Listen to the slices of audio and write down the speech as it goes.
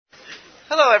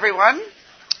Hello, everyone.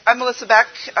 I'm Melissa Beck.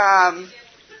 I'm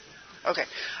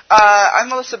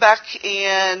Melissa Beck,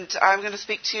 and I'm going to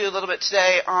speak to you a little bit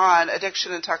today on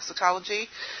addiction and toxicology.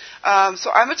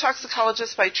 So I'm a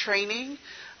toxicologist by training.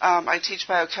 I teach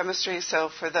biochemistry, so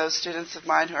for those students of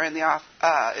mine who are in the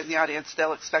audience,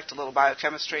 they'll expect a little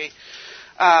biochemistry.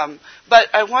 But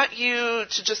I want you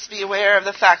to just be aware of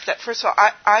the fact that, first of all,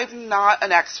 I'm not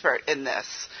an expert in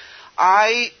this.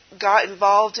 I got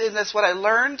involved in this. What I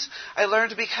learned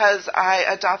because I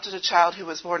adopted a child who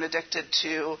was born addicted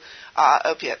to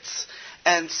opiates.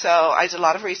 And so I did a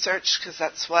lot of research because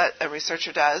that's what a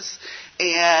researcher does.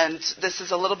 And this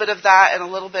is a little bit of that and a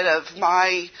little bit of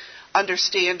my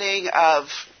understanding of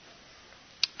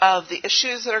the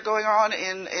issues that are going on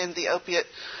in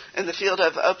the field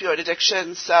of opioid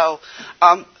addiction. So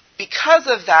because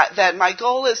of that, then my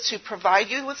goal is to provide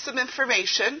you with some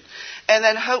information and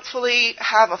then hopefully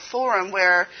have a forum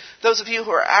where those of you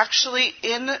who are actually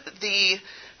in the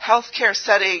healthcare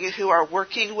setting who are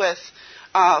working with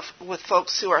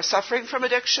folks who are suffering from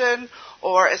addiction,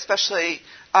 or especially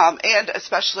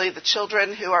the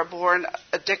children who are born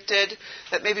addicted,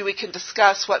 that maybe we can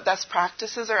discuss what best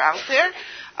practices are out there.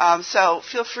 So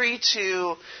feel free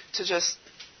to just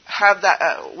have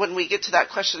that when we get to that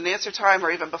question and answer time,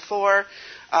 or even before,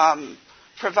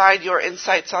 provide your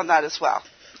insights on that as well.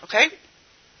 Okay?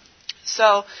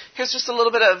 So here's just a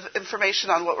little bit of information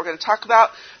on what we're going to talk about.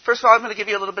 First of all, I'm going to give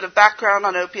you a little bit of background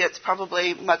on opiates.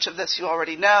 Probably much of this you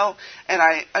already know, and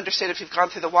I understand if you've gone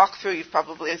through the walkthrough, you've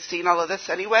probably seen all of this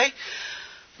anyway.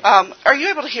 Are you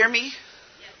able to hear me?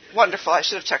 Wonderful. I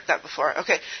should have checked that before.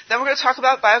 Okay. Then we're going to talk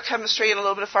about biochemistry and a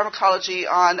little bit of pharmacology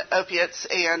on opiates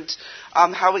and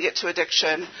how we get to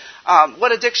addiction,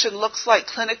 what addiction looks like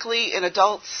clinically in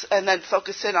adults, and then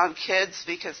focus in on kids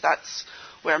because that's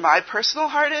where my personal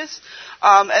heart is,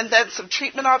 and then some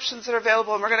treatment options that are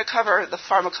available. And we're going to cover the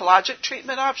pharmacologic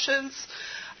treatment options,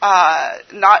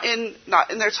 not in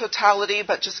their totality,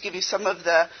 but just give you some of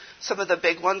the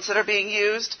big ones that are being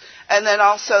used, and then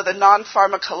also the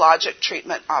non-pharmacologic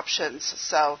treatment options.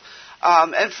 So,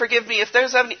 and forgive me if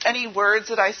there's any words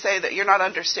that I say that you're not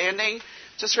understanding.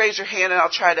 Just raise your hand, and I'll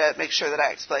try to make sure that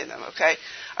I explain them. Okay?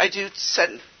 I do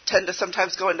tend to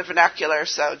sometimes go into vernacular,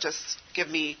 so just give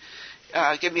me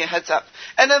a heads up.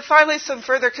 And then finally, some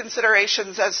further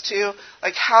considerations as to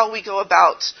like how we go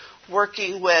about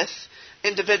working with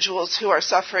individuals who are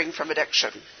suffering from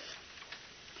addiction.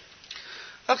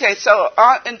 Okay, so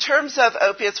in terms of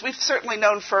opiates, we've certainly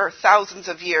known for thousands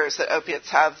of years that opiates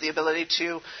have the ability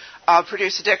to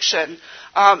produce addiction.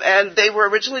 And they were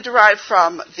originally derived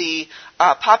from the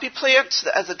poppy plant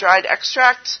as a dried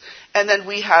extract, and then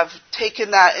we have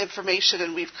taken that information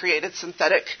and we've created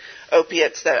synthetic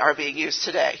opiates that are being used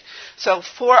today. So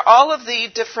for all of the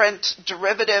different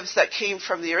derivatives that came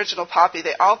from the original poppy,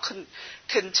 they all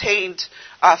contained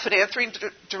phenanthrene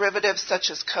derivatives such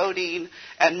as codeine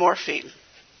and morphine.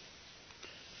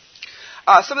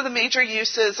 Some of the major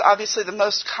uses, obviously the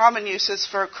most common uses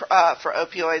for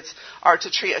opioids are to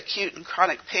treat acute and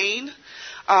chronic pain.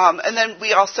 And then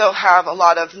we also have a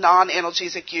lot of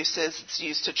non-analgesic uses. It's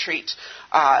used to treat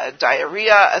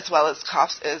diarrhea as well as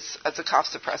as a cough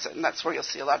suppressant, and that's where you'll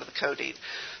see a lot of the codeine.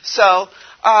 So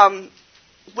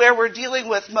where we're dealing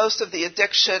with most of the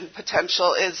addiction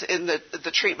potential is in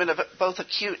the treatment of both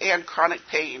acute and chronic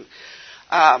pain.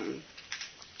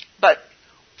 But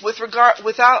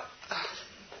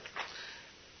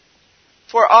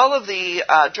for all of the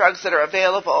drugs that are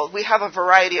available, we have a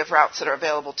variety of routes that are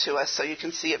available to us. So you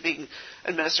can see it being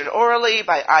administered orally,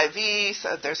 by IV,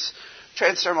 so there's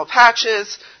transdermal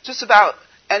patches, just about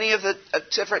any of the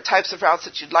different types of routes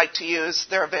that you'd like to use,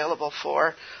 they're available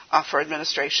for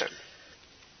administration.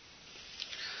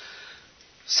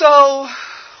 So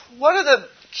one of the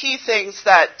key things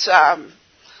that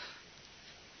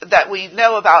we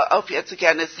know about opiates,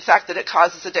 again, is the fact that it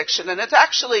causes addiction. And it's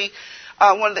actually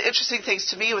one of the interesting things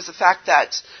to me was the fact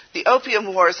that the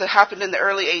opium wars that happened in the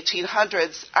early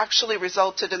 1800s actually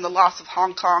resulted in the loss of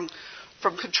Hong Kong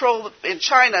from control in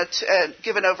China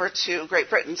given over to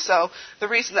Great Britain. So the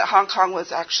reason that Hong Kong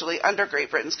was actually under Great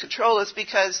Britain's control is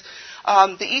because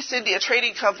the East India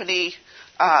Trading Company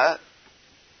out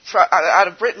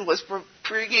of Britain was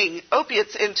bringing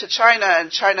opiates into China,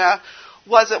 and China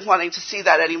wasn't wanting to see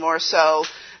that anymore, so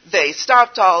they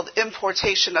stopped all the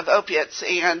importation of opiates,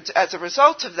 and as a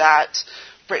result of that,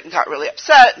 Britain got really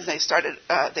upset, and they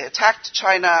attacked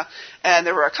China, and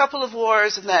there were a couple of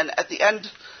wars, and then at the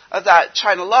end of that,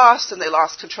 China lost, and they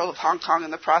lost control of Hong Kong in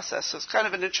the process. So it's kind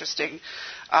of an interesting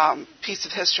piece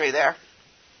of history there.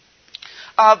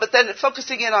 But then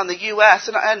focusing in on the U.S.,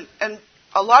 and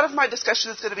a lot of my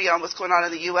discussion is going to be on what's going on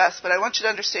in the U.S., but I want you to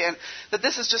understand that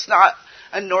this is just not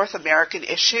a North American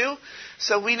issue.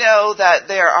 So we know that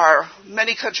there are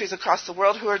many countries across the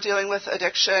world who are dealing with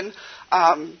addiction.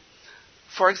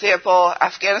 For example,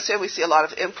 Afghanistan, we see a lot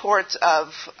of import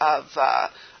of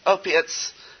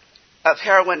opiates, of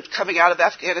heroin coming out of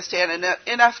Afghanistan. And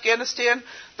in Afghanistan,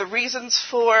 the reasons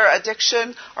for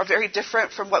addiction are very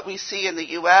different from what we see in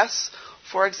the U.S.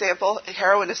 For example,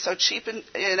 heroin is so cheap in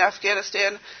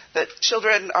Afghanistan that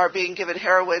children are being given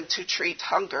heroin to treat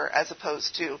hunger as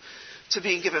opposed to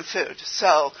being given food.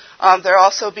 So they're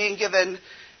also being given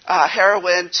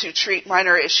heroin to treat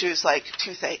minor issues like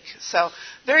toothache. So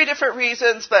very different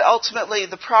reasons, but ultimately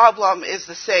the problem is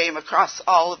the same across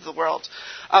all of the world.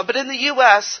 But in the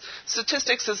U.S.,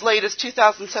 statistics as late as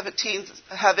 2017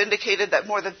 have indicated that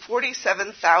more than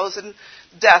 47,000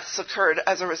 deaths occurred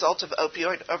as a result of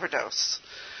opioid overdose.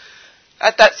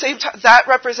 At that same time, that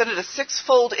represented a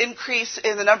six-fold increase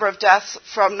in the number of deaths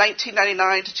from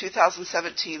 1999 to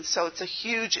 2017. So it's a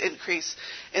huge increase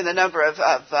in the number of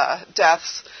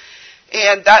deaths.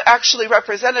 And that actually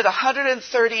represented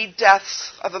 130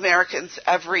 deaths of Americans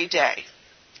every day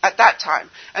at that time.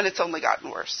 And it's only gotten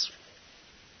worse.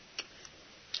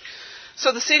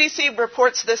 So the CDC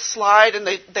reports this slide, and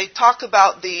they talk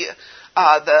about the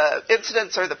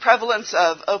incidence or the prevalence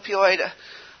of opioid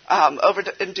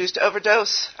induced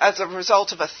overdose as a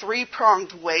result of a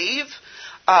three-pronged wave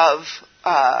of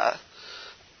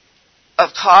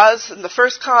cause. And the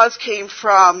first cause came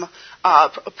from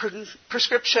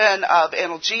prescription of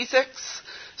analgesics,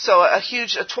 so a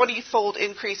 20-fold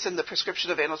increase in the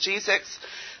prescription of analgesics.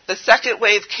 The second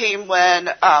wave came when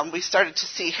we started to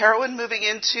see heroin moving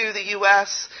into the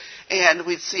U.S., and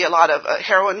we'd see a lot of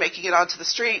heroin making it onto the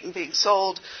street and being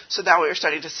sold. So now we were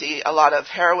starting to see a lot of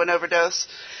heroin overdose.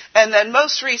 And then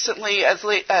most recently, as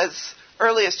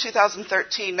early as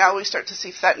 2013, now we start to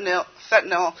see fentanyl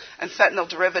and fentanyl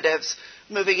derivatives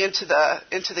moving into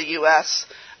the U.S.,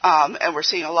 and we're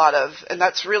seeing a lot of, and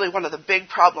that's really one of the big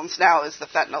problems now is the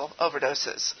fentanyl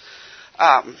overdoses.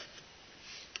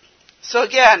 So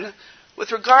again,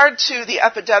 with regard to the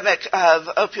epidemic of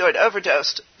opioid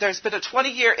overdose, there's been a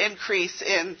 20-year increase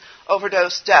in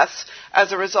overdose deaths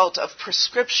as a result of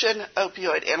prescription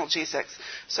opioid analgesics.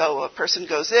 So a person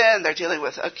goes in, they're dealing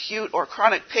with acute or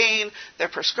chronic pain, they're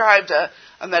prescribed a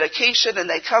medication, and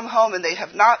they come home and they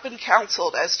have not been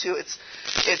counseled as to its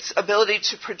ability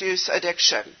to produce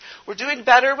addiction. We're doing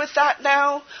better with that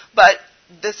now, but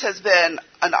this has been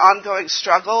an ongoing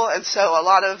struggle, and so a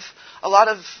lot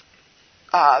of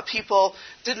people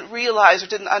didn't realize or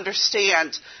didn't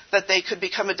understand that they could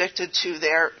become addicted to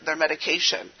their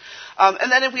medication. And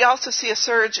then we also see a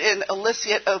surge in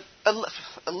illicit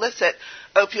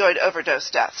opioid overdose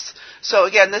deaths. So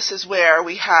again, this is where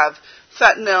we have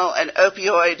fentanyl and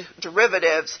opioid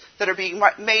derivatives that are being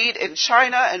made in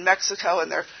China and Mexico,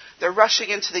 and they're rushing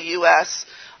into the U.S.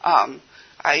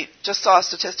 I just saw a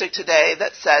statistic today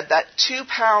that said that 2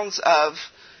 pounds of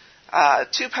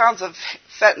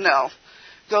fentanyl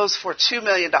goes for $2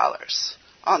 million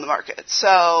on the market.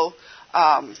 So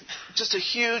just a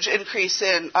huge increase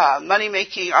in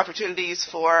money-making opportunities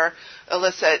for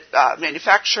illicit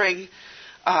manufacturing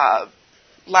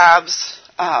labs,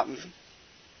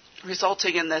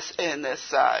 resulting in this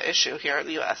issue here in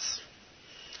the U.S.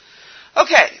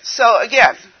 Okay, so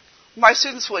again, my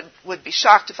students would be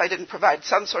shocked if I didn't provide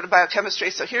some sort of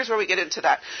biochemistry, so here's where we get into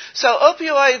that. So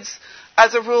opioids,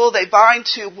 as a rule, they bind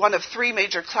to one of three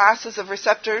major classes of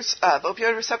receptors, of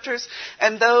opioid receptors,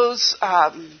 and those,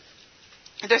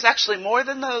 there's actually more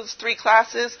than those three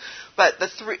classes, but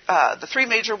the three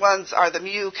major ones are the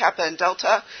mu, kappa, and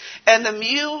delta. And the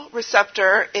mu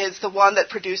receptor is the one that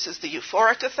produces the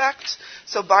euphoric effect.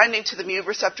 So binding to the mu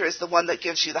receptor is the one that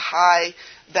gives you the high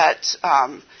that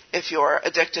if you're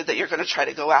addicted, that you're going to try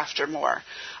to go after more.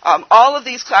 All of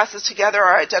these classes together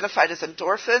are identified as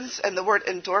endorphins, and the word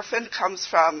endorphin comes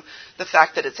from the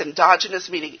fact that it's endogenous,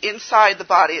 meaning inside the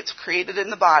body, it's created in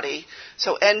the body,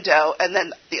 so endo, and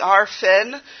then the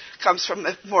R-fin comes from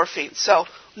morphine. So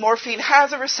morphine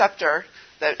has a receptor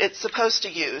that it's supposed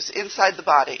to use inside the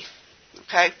body,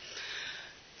 okay?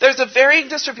 There's a varying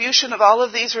distribution of all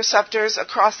of these receptors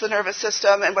across the nervous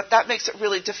system, and what that makes it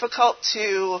really difficult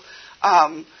to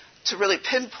really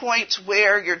pinpoint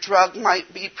where your drug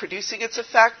might be producing its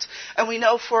effect. And we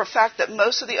know for a fact that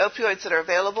most of the opioids that are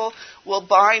available will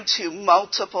bind to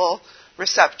multiple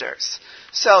receptors.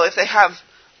 So if they have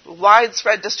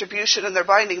widespread distribution and they're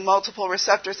binding multiple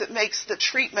receptors, it makes the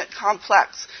treatment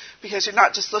complex because you're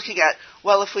not just looking at,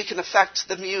 well, if we can affect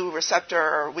the mu receptor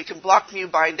or we can block mu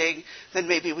binding, then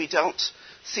maybe we don't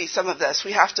see some of this.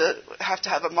 We have to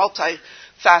have a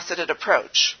multifaceted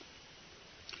approach.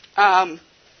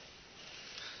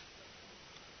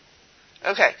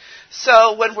 Okay,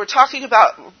 so when we're talking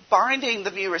about binding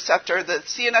the mu receptor, the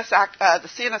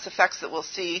CNS effects that we'll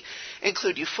see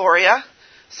include euphoria,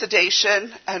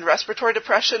 sedation, and respiratory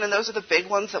depression, and those are the big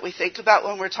ones that we think about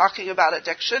when we're talking about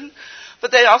addiction.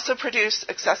 But they also produce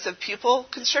excessive pupil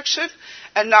constriction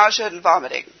and nausea and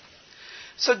vomiting.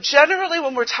 So generally,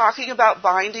 when we're talking about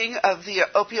binding of the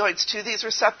opioids to these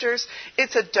receptors,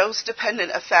 it's a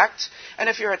dose-dependent effect. And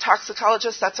if you're a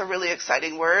toxicologist, that's a really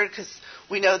exciting word because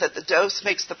we know that the dose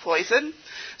makes the poison.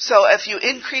 So if you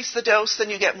increase the dose,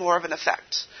 then you get more of an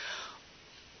effect.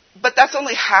 But that's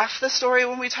only half the story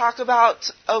when we talk about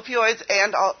opioids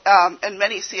and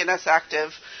many CNS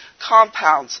active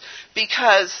compounds,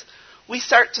 because we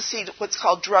start to see what's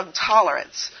called drug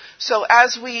tolerance. So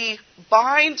as we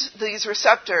bind these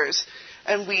receptors,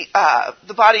 and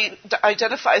the body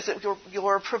identifies that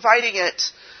you're providing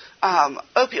it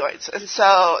opioids, and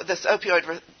so this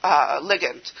opioid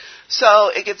ligand. So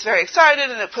it gets very excited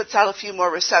and it puts out a few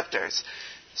more receptors.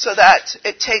 So that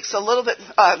it takes a little bit,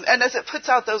 and as it puts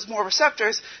out those more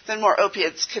receptors, then more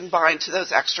opiates can bind to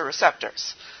those extra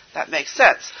receptors. That makes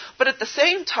sense. But at the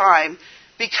same time,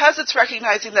 because it's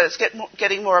recognizing that it's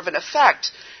getting more of an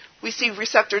effect, we see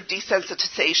receptor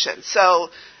desensitization. So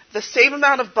the same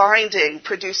amount of binding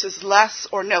produces less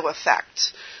or no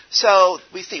effect. So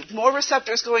we see more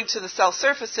receptors going to the cell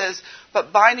surfaces,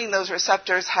 but binding those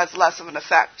receptors has less of an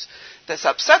effect. This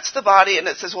upsets the body, and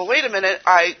it says, well, wait a minute,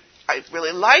 I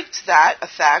really liked that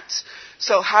effect,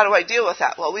 so how do I deal with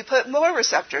that? Well, we put more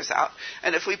receptors out.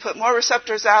 And if we put more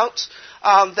receptors out,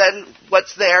 then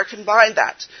what's there can bind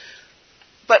that.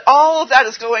 But all of that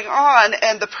is going on,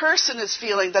 and the person is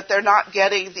feeling that they're not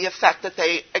getting the effect that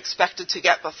they expected to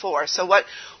get before. So what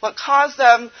caused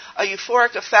them a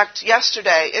euphoric effect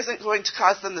yesterday isn't going to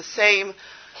cause them the same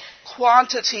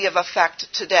quantity of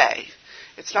effect today.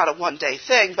 It's not a one-day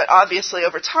thing, but obviously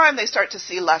over time they start to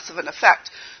see less of an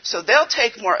effect. So they'll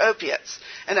take more opiates.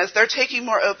 And as they're taking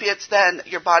more opiates, then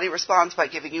your body responds by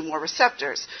giving you more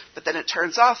receptors. But then it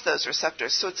turns off those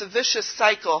receptors. So it's a vicious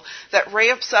cycle that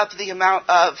ramps up the amount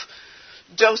of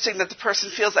dosing that the person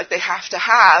feels like they have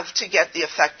to get the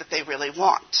effect that they really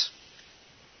want.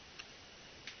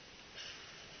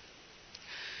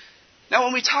 Now,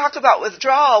 when we talk about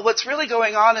withdrawal, what's really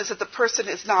going on is that the person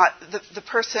is not, the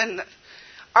person,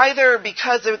 either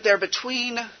because they're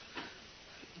between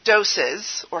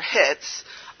doses or hits,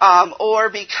 or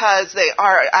because they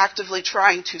are actively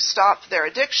trying to stop their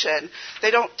addiction,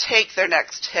 they don't take their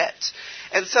next hit.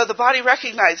 And so the body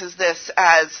recognizes this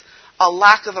as a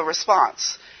lack of a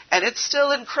response. And it's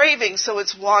still in craving, so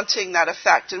it's wanting that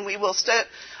effect. And we will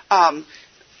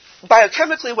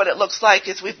biochemically what it looks like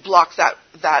is we've blocked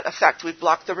that effect. We've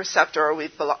blocked the receptor, or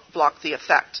we've blocked the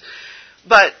effect.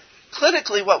 But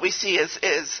clinically what we see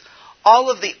is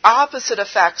all of the opposite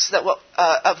effects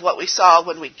of what we saw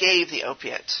when we gave the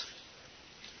opiate.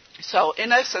 So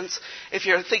in essence, if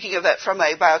you're thinking of it from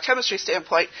a biochemistry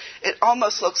standpoint, it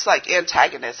almost looks like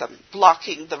antagonism,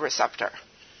 blocking the receptor.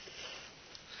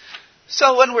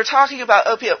 So when we're talking about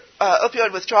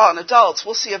opioid withdrawal in adults,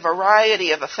 we'll see a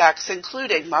variety of effects,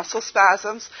 including muscle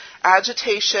spasms,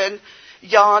 agitation,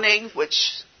 yawning,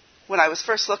 which when I was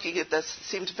first looking at this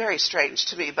seemed very strange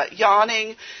to me, but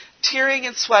yawning, tearing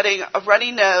and sweating, a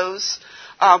runny nose,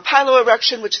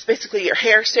 piloerection, which is basically your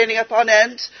hair standing up on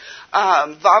end,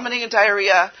 vomiting and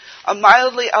diarrhea, a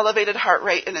mildly elevated heart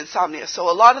rate, and insomnia. So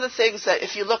a lot of the things that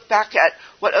if you look back at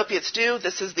what opiates do,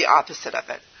 this is the opposite of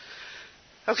it.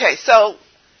 Okay, so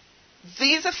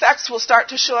these effects will start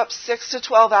to show up 6 to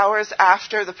 12 hours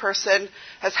after the person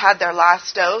has had their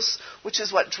last dose, which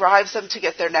is what drives them to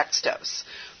get their next dose.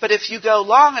 But if you go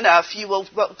long enough, you will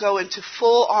go into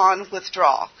full-on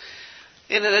withdrawal.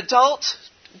 In an adult,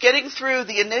 getting through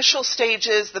the initial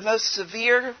stages, the most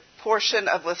severe portion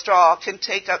of withdrawal can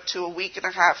take up to a week and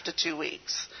a half to 2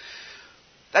 weeks.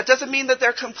 That doesn't mean that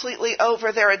they're completely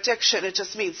over their addiction. It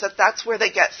just means that that's where they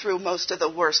get through most of the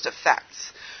worst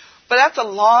effects. But that's a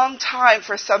long time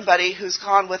for somebody who's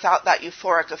gone without that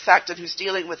euphoric effect and who's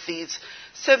dealing with these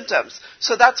symptoms.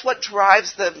 So that's what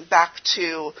drives them back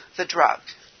to the drug.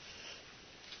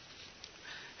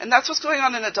 And that's what's going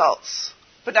on in adults.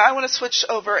 But now I want to switch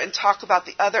over and talk about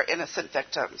the other innocent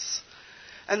victims.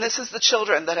 And this is the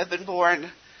children that have been born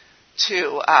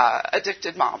to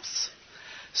addicted moms.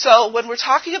 So when we're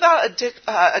talking about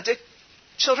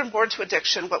children born to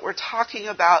addiction, what we're talking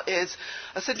about is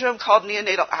a syndrome called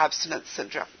neonatal abstinence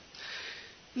syndrome.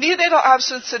 Neonatal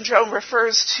abstinence syndrome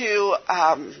refers to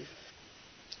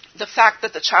the fact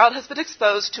that the child has been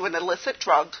exposed to an illicit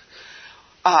drug,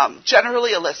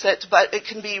 generally illicit, but it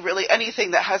can be really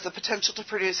anything that has the potential to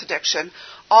produce addiction,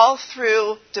 all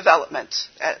through development,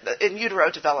 in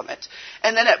utero development.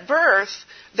 And then at birth,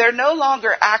 they're no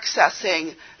longer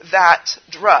accessing that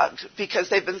drug because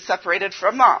they've been separated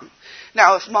from mom.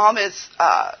 Now, if mom is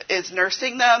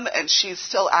nursing them and she's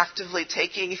still actively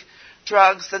taking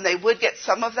drugs, then they would get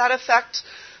some of that effect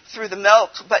through the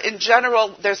milk, but in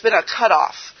general, there's been a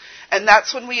cutoff, and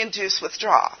that's when we induce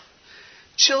withdrawal.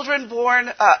 Children born,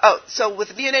 so with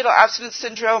neonatal abstinence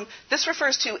syndrome, this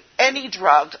refers to any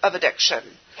drug of addiction.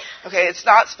 Okay, it's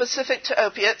not specific to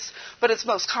opiates, but it's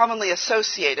most commonly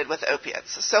associated with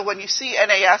opiates. So when you see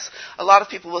NAS, a lot of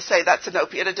people will say that's an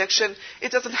opiate addiction.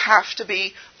 It doesn't have to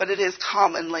be, but it is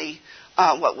commonly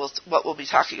what we'll be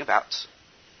talking about.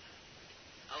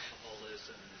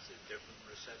 Alcoholism is a different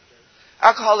receptor?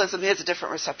 Alcoholism is a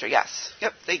different receptor, yes.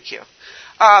 Yep, thank you.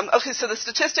 Okay, so the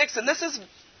statistics, and this is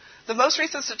the most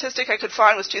recent statistic I could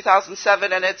find was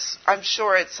 2007, and I'm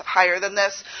sure it's higher than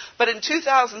this. But in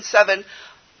 2007,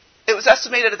 it was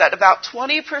estimated that about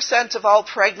 20% of all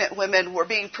pregnant women were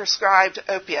being prescribed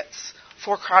opiates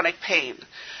for chronic pain.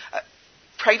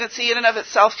 Pregnancy in and of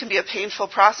itself can be a painful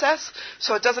process,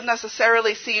 so it doesn't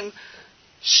necessarily seem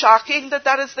shocking that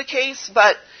that is the case,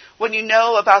 but when you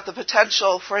know about the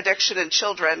potential for addiction in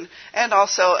children in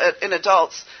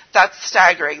adults, that's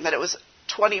staggering that it was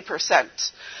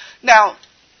 20%. Now,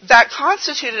 that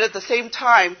constituted at the same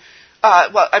time,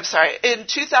 in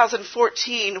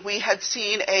 2014, we had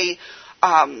seen a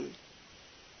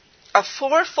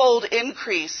fourfold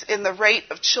increase in the rate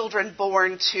of children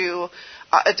born to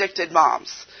addicted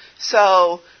moms.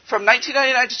 So from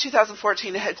 1999 to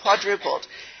 2014, it had quadrupled.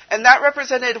 And that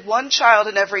represented one child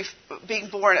in being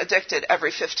born addicted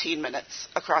every 15 minutes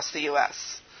across the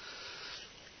U.S.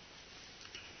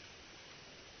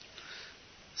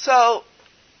 So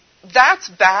that's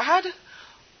bad,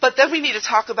 but then we need to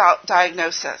talk about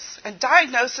diagnosis. And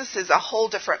diagnosis is a whole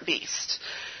different beast.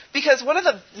 Because one of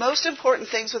the most important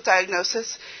things with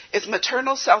diagnosis is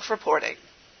maternal self-reporting.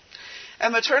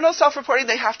 And maternal self-reporting,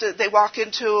 they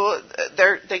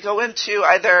go into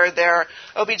either their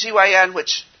OBGYN,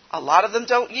 which a lot of them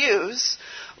don't use,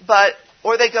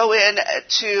 or they go in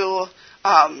to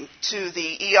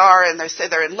the ER and they say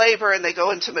they're in labor and they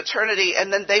go into maternity,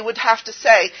 and then they would have to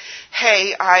say,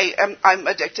 hey, I'm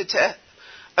addicted to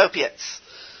opiates.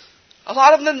 A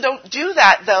lot of them don't do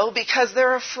that, though, because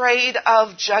they're afraid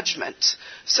of judgment.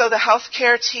 So the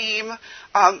healthcare team,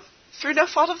 through no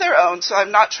fault of their own, so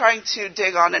I'm not trying to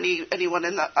dig on anyone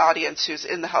in the audience who's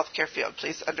in the healthcare field,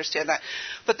 please understand that.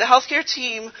 But the healthcare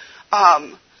team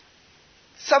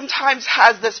sometimes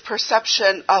has this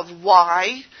perception of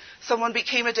why someone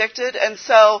became addicted, and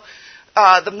so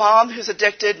the mom who's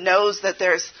addicted knows that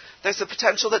there's a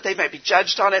potential that they might be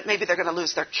judged on it. Maybe they're going to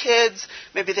lose their kids.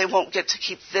 Maybe they won't get to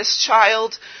keep this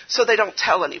child, so they don't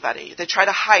tell anybody. They try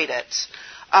to hide it.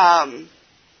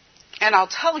 And I'll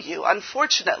tell you,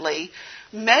 unfortunately,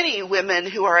 many women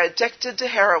who are addicted to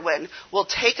heroin will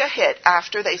take a hit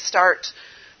after they start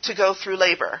to go through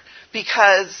labor,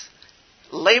 because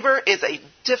labor is a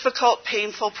difficult,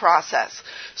 painful process.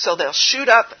 So they'll shoot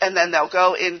up and then they'll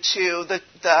go into the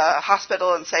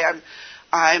hospital and say,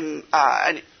 I'm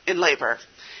in labor.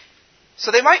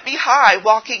 So they might be high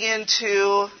walking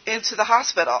into the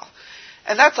hospital.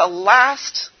 And that's a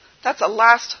last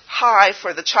high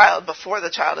for the child before the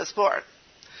child is born.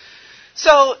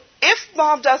 So if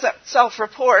mom doesn't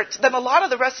self-report, then a lot of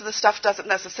the rest of the stuff doesn't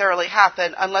necessarily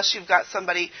happen unless you've got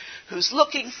somebody who's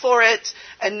looking for it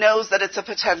and knows that it's a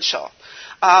potential.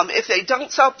 If they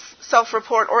don't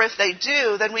self-report, or if they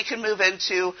do, then we can move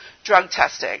into drug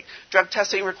testing. Drug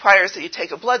testing requires that you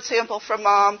take a blood sample from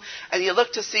mom and you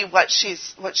look to see what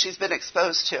she's been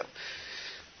exposed to.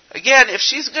 Again, if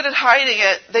she's good at hiding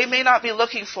it, they may not be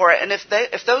looking for it. And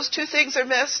if those two things are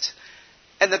missed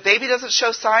and the baby doesn't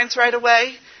show signs right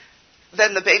away,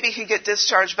 then the baby can get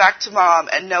discharged back to mom,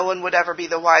 and no one would ever be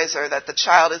the wiser that the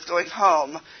child is going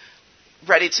home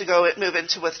ready to move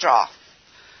into withdrawal.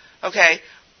 Okay?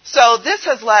 So this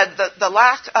has led the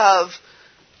lack of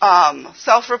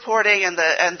self-reporting and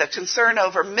the concern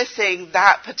over missing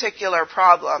that particular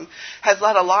problem has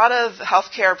led a lot of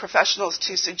healthcare professionals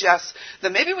to suggest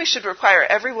that maybe we should require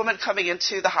every woman coming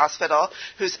into the hospital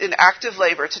who's in active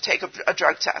labor to take a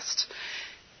drug test.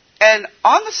 And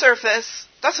on the surface,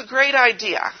 that's a great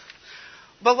idea.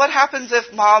 But what happens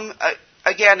if mom,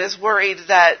 again, is worried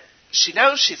that she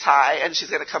knows she's high and she's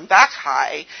going to come back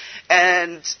high,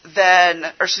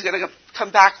 or she's going to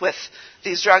come back with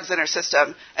these drugs in her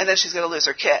system, and then she's going to lose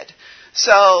her kid.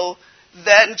 So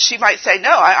then she might say,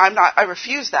 no, I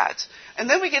refuse that. And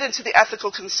then we get into the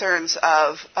ethical concerns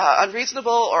of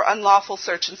unreasonable or unlawful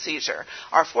search and seizure.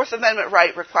 Our Fourth Amendment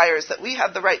right requires that we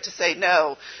have the right to say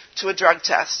no to a drug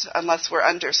test unless we're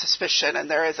under suspicion and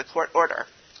there is a court order.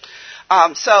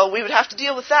 So we would have to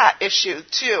deal with that issue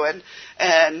too.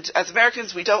 And as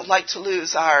Americans, we don't like to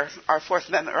lose our Fourth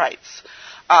Amendment rights.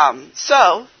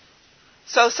 So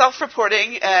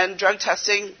self-reporting and drug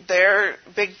testing, they're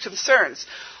big concerns.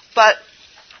 But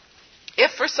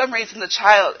if for some reason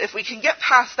if we can get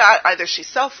past that, either she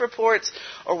self-reports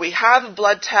or we have a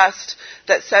blood test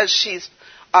that says she's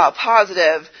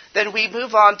positive, then we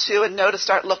move on to and know to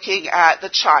start looking at the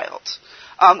child.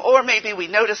 Or maybe we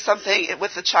notice something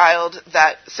with the child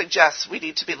that suggests we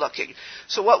need to be looking.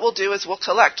 So what we'll do is we'll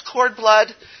collect cord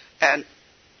blood and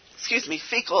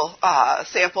fecal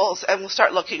samples, and we'll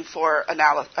start looking for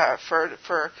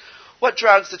what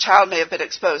drugs the child may have been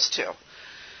exposed to.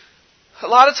 A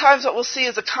lot of times what we'll see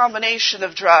is a combination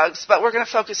of drugs, but we're going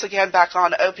to focus again back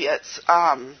on opiates.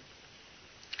 And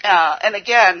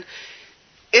again,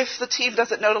 if the team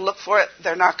doesn't know to look for it,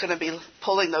 they're not going to be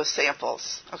pulling those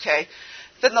samples, okay?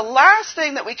 Then the last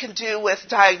thing that we can do with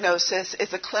diagnosis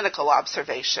is a clinical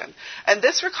observation. And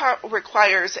this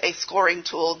requires a scoring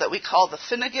tool that we call the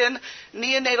Finnegan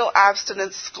Neonatal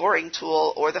Abstinence Scoring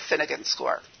Tool, or the Finnegan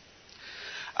score.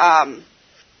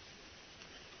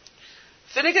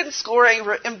 Finnegan scoring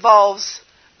involves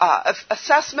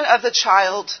assessment of the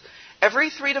child every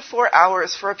 3 to 4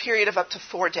 hours for a period of up to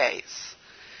 4 days.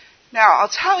 Now, I'll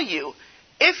tell you,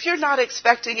 if you're not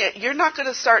expecting it, you're not going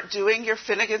to start doing your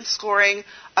Finnegan scoring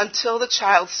until the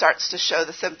child starts to show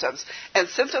the symptoms. And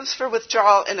symptoms for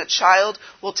withdrawal in a child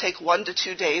will take 1 to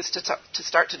 2 days to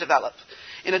start to develop.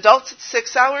 In adults, it's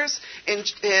 6 hours. In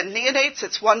neonates,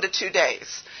 it's 1 to 2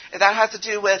 days. And that has to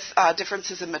do with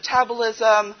differences in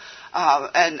metabolism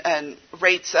and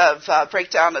rates of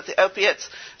breakdown of the opiates.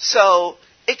 So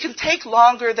it can take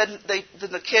longer than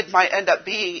the kid might end up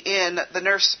being in the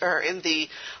nurse or in the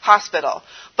hospital.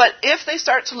 But if they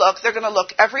start to look, they're going to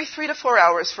look every 3 to 4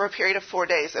 hours for a period of 4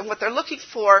 days. And what they're looking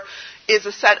for is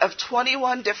a set of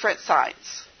 21 different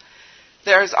signs.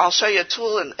 I'll show you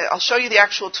the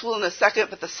actual tool in a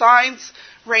second, but the signs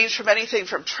range from anything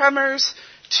from tremors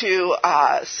to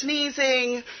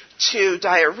sneezing to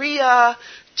diarrhea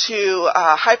to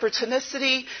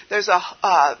hypertonicity. There's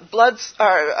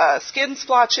skin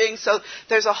splotching. So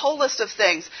there's a whole list of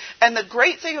things. And the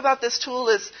great thing about this tool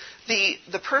is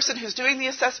the person who's doing the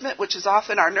assessment, which is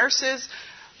often our nurses.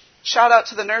 Shout out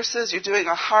to the nurses. You're doing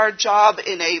a hard job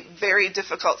in a very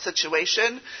difficult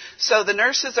situation. So the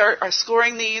nurses are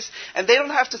scoring these, and they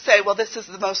don't have to say, well, this is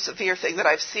the most severe thing that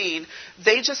I've seen.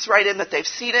 They just write in that they've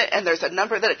seen it, and there's a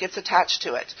number that it gets attached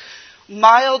to it.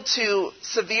 Mild to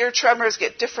severe tremors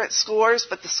get different scores,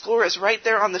 but the score is right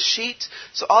there on the sheet.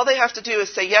 So all they have to do is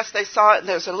say, yes, they saw it, and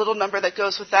there's a little number that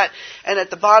goes with that. And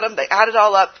at the bottom, they add it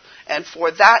all up, and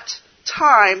for that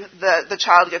time, the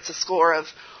child gets a score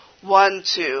of 1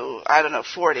 to,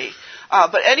 40.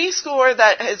 But any score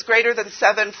that is greater than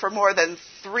 7 for more than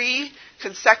 3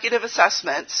 consecutive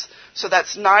assessments, so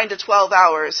that's 9 to 12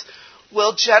 hours,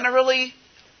 will generally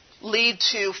lead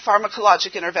to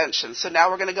pharmacologic intervention. So now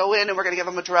we're going to go in and we're going to give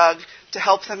them a drug to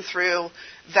help them through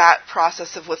that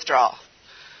process of withdrawal.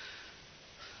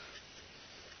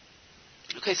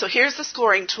 Okay, so here's the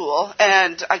scoring tool,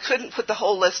 and I couldn't put the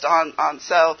whole list on,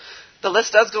 so the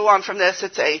list does go on from this.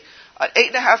 It's an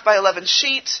 8.5 by 11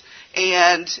 sheet,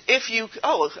 and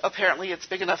apparently it's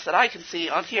big enough that I can see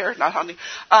on here, not on the,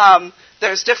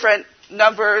 there's different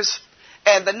numbers,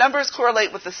 and the numbers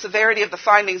correlate with the severity of the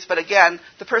findings, but again,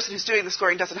 the person who's doing the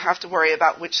scoring doesn't have to worry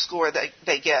about which score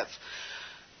they give.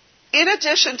 In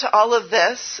addition to all of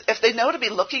this, if they know to be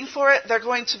looking for it, they're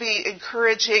going to be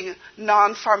encouraging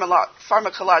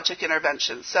non-pharmacologic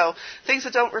interventions. So things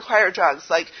that don't require drugs,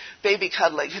 like baby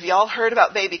cuddling. Have you all heard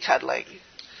about baby cuddling?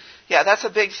 Yeah, that's a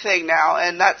big thing now,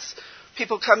 and that's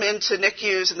people come into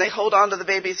NICUs and they hold on to the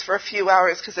babies for a few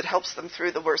hours because it helps them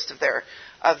through the worst of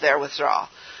their withdrawal.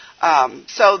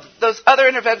 So those other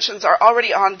interventions are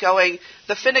already ongoing.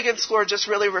 The Finnegan score just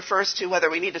really refers to whether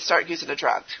we need to start using a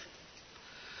drug.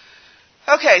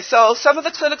 Okay, so some of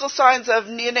the clinical signs of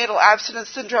neonatal abstinence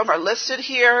syndrome are listed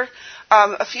here.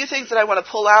 A few things that I want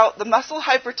to pull out. The muscle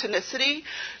hypertonicity.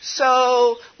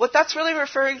 So what that's really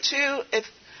referring to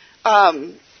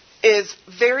is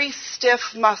very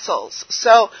stiff muscles.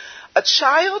 So a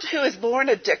child who is born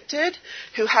addicted,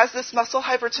 who has this muscle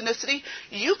hypertonicity,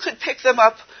 you could pick them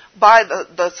up by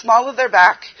the small of their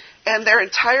back, and their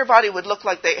entire body would look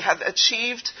like they have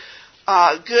achieved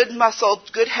good muscle,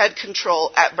 good head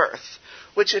control at birth,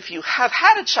 which if you have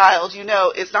had a child, you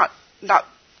know is not not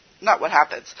what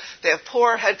happens. They have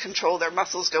poor head control. Their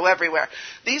muscles go everywhere.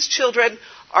 These children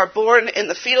are born in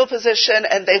the fetal position,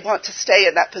 and they want to stay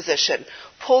in that position.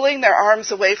 Pulling their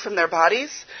arms away from their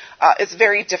bodies is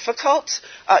very difficult.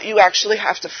 You actually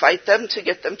have to fight them to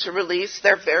get them to release.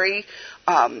 They're very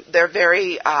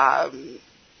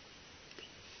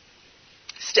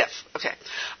stiff. Okay.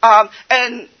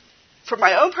 And from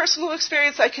my own personal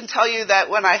experience, I can tell you that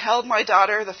when I held my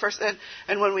daughter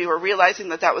and when we were realizing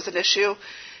that was an issue,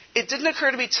 it didn't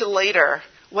occur to me till later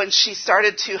when she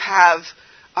started to have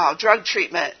drug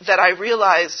treatment that I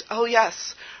realized, oh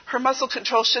yes, her muscle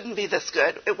control shouldn't be this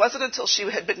good. It wasn't until she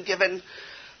had been given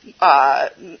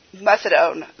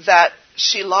methadone that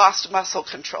she lost muscle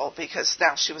control because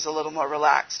now she was a little more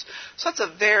relaxed. So that's a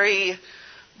very,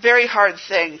 very hard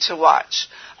thing to watch.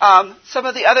 Some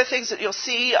of the other things that you'll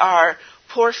see are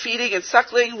poor feeding and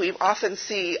suckling. We often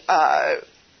see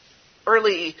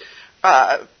early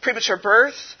premature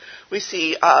birth. We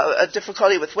see a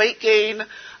difficulty with weight gain,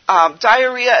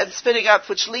 diarrhea and spitting up,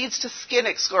 which leads to skin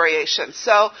excoriation.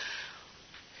 So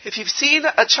if you've seen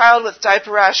a child with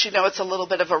diaper rash, you know it's a little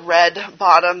bit of a red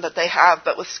bottom that they have.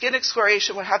 But with skin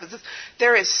excoriation, what happens is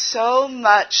there is so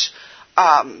much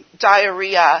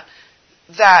diarrhea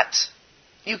that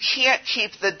you can't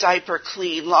keep the diaper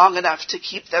clean long enough to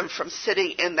keep them from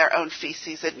sitting in their own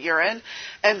feces and urine.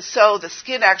 And so the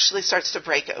skin actually starts to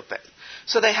break open.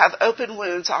 So they have open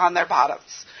wounds on their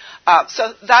bottoms.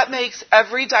 So that makes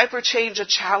every diaper change a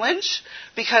challenge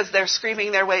because they're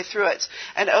screaming their way through it.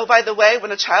 And oh, by the way,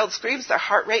 when a child screams, their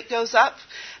heart rate goes up.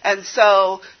 And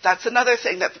so that's another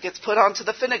thing that gets put onto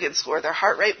the Finnegan score. Their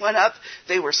heart rate went up,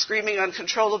 they were screaming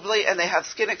uncontrollably, and they have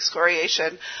skin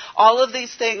excoriation. All of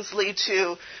these things lead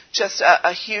to just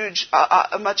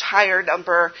a much higher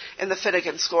number in the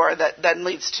Finnegan score that then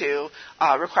leads to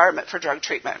requirement for drug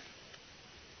treatment.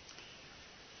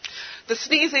 The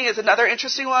sneezing is another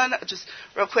interesting one, just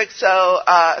real quick. So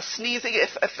sneezing,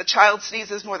 if a child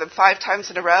sneezes more than 5 times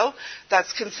in a row,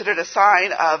 that's considered a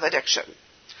sign of addiction.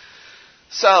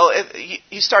 So if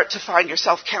you start to find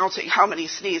yourself counting how many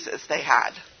sneezes they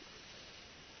had.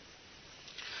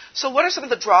 So what are some of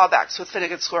the drawbacks with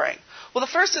Finnegan scoring? Well,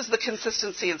 the first is the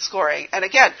consistency in scoring. And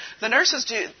again, the nurses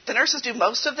do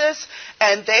most of this,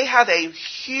 and they have a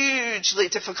hugely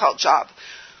difficult job.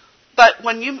 But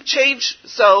when you change,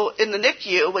 so in the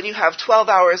NICU, when you have 12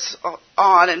 hours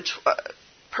on and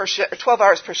 12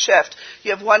 hours per shift,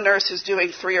 you have one nurse who's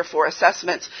doing 3 or 4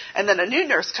 assessments, and then a new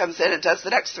nurse comes in and does the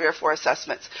next 3 or 4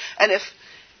 assessments.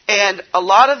 And a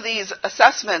lot of these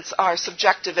assessments are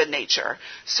subjective in nature.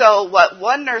 So what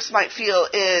one nurse might feel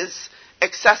is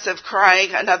excessive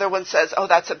crying, another one says, oh,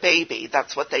 that's a baby.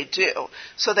 That's what they do.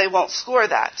 So they won't score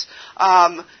that.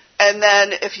 And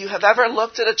then if you have ever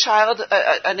looked at a child,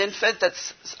 an infant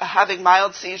that's having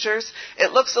mild seizures,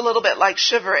 it looks a little bit like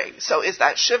shivering. So is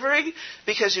that shivering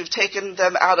because you've taken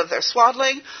them out of their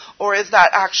swaddling, or is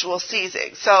that actual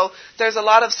seizing? So there's a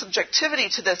lot of subjectivity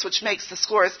to this, which makes the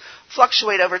scores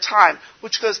fluctuate over time,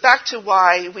 which goes back to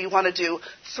why we want to do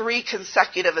 3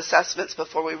 consecutive assessments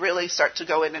before we really start to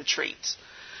go in and treat.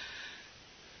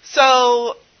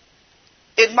 So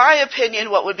in my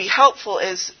opinion, what would be helpful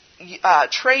is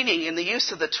training in the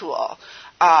use of the tool.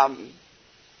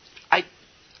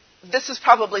 This is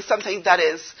probably something that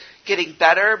is getting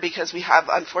better because we have,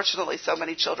 unfortunately, so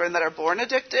many children that are born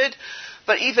addicted.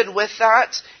 But even with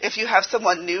that, if you have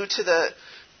someone new to the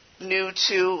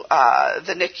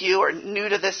NICU or new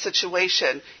to this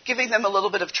situation, giving them a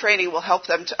little bit of training will help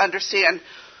them to understand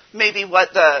maybe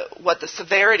what the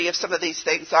severity of some of these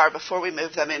things are before we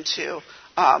move them into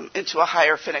a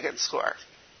higher Finnegan score.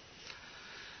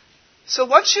 So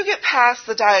once you get past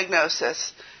the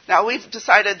diagnosis, now we've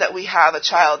decided that we have a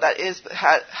child that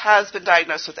has been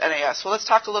diagnosed with NAS. Well, let's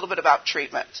talk a little bit about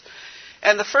treatment.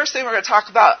 And the first thing we're going to talk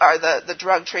about are the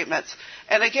drug treatments.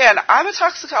 And again, I'm a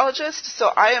toxicologist, so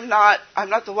I'm not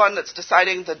the one that's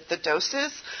deciding the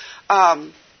doses.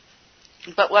 But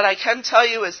what I can tell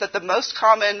you is that the most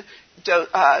common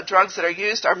drugs that are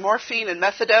used are morphine and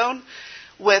methadone,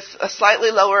 with a slightly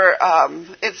lower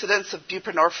incidence of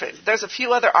buprenorphine. There's a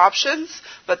few other options,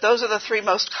 but those are the 3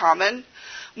 most common.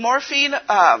 Morphine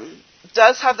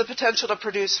does have the potential to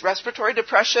produce respiratory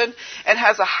depression and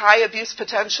has a high abuse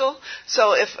potential.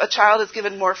 So if a child is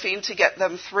given morphine to get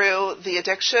them through the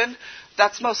addiction,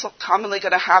 that's most commonly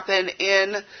going to happen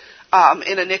in a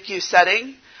NICU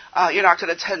setting.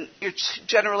 You're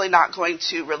generally not going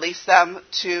to release them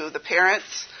to the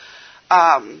parents.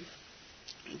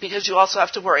 Because you also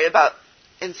have to worry about,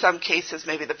 in some cases,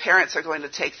 maybe the parents are going to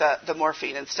take the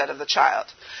morphine instead of the child.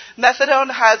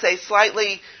 Methadone has a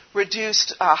slightly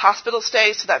reduced hospital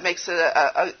stays, so that makes it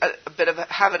a bit of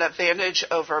have an advantage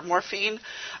over morphine.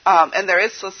 And there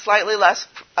is slightly less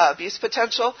abuse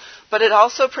potential, but it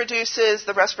also produces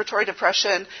the respiratory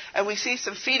depression, and we see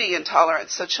some feeding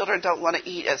intolerance, so children don't want to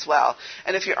eat as well.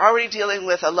 And if you're already dealing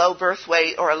with a low birth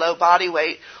weight or a low body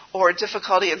weight or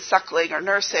difficulty in suckling or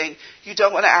nursing, you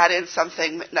don't want to add in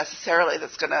something necessarily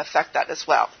that's going to affect that as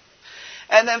well.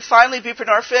 And then finally,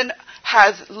 buprenorphine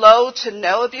has low to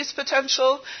no abuse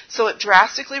potential, so it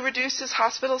drastically reduces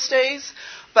hospital stays,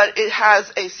 but it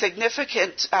has a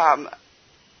significant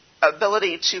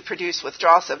ability to produce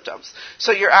withdrawal symptoms.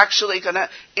 So you're actually going to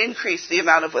increase the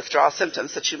amount of withdrawal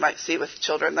symptoms that you might see with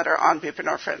children that are on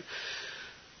buprenorphine.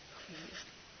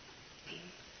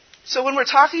 So when we're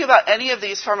talking about any of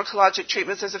these pharmacologic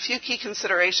treatments, there's a few key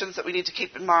considerations that we need to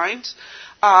keep in mind.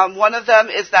 One of them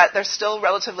is that there's still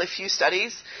relatively few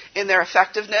studies in their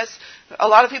effectiveness. A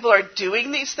lot of people are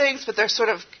doing these things, but they're sort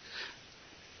of,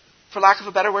 for lack of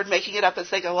a better word, making it up as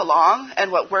they go along.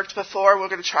 And what worked before, we're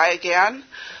going to try again.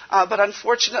 But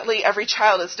unfortunately, every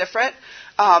child is different.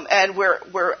 And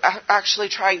we're actually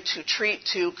trying to treat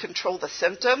to control the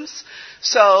symptoms.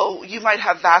 So you might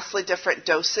have vastly different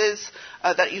doses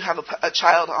that you have a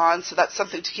child on. So that's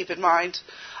something to keep in mind.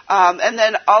 And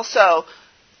then also,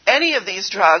 any of these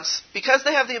drugs, because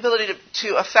they have the ability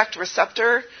to affect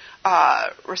receptor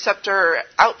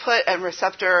output and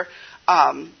receptor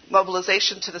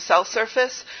mobilization to the cell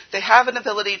surface, they have an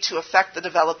ability to affect the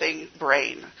developing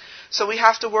brain. So we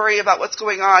have to worry about what's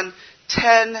going on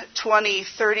 10, 20,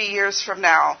 30 years from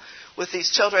now with these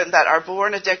children that are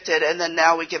born addicted, and then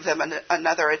now we give them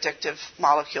another addictive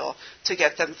molecule to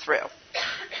get them through.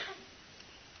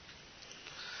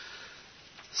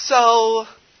 So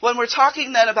when we're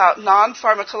talking then about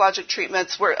non-pharmacologic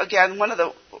treatments, again, one of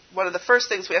the first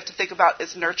things we have to think about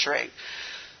is nurturing.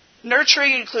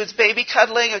 Nurturing includes baby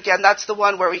cuddling. Again, that's the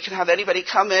one where we can have anybody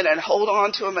come in and hold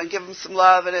on to them and give them some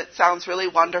love, and it sounds really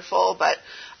wonderful, but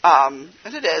and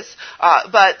it is.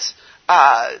 But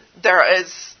there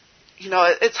is,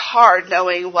 it's hard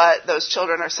knowing what those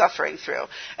children are suffering through.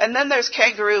 And then there's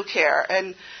kangaroo care,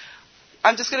 and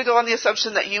I'm just going to go on the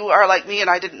assumption that you are like me and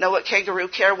I didn't know what kangaroo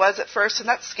care was at first, and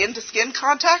that's skin-to-skin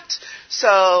contact.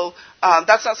 So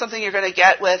that's not something you're going to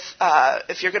get with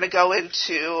if you're going to go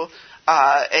into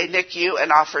a NICU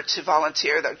and offer to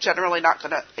volunteer. They're generally not going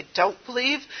to, I don't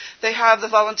believe, they have the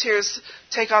volunteers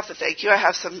take off the thank you. I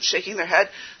have some shaking their head.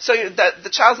 So the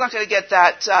child's not going to get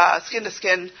that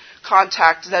skin-to-skin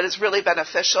contact that is really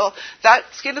beneficial. That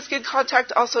skin-to-skin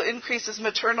contact also increases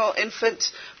maternal-infant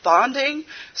bonding.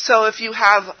 So if you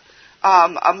have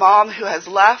a mom who has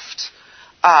left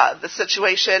the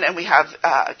situation and we have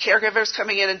caregivers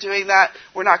coming in and doing that,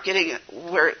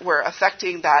 we're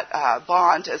affecting that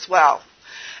bond as well.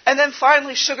 And then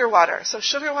finally, sugar water. So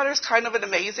sugar water is kind of an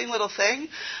amazing little thing.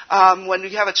 When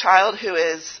you have a child who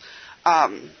is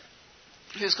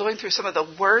who's going through some of the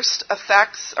worst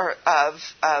effects of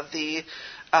the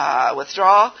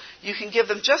withdrawal, you can give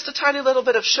them just a tiny little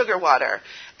bit of sugar water,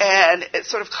 and it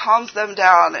sort of calms them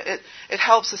down. It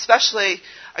helps, especially,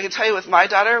 I can tell you with my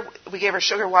daughter, we gave her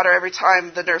sugar water every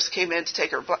time the nurse came in to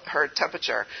take her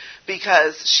temperature,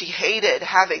 because she hated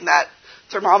having that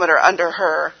thermometer under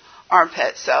her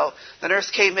armpit. So the nurse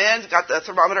came in, got the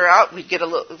thermometer out, we'd give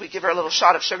her a little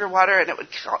shot of sugar water, and it would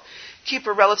keep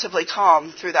her relatively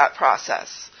calm through that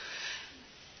process.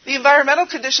 The environmental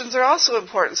conditions are also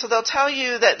important. So they'll tell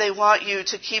you that they want you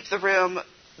to keep the room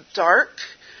dark,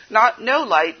 not no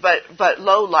light, but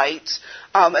low light,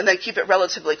 and then keep it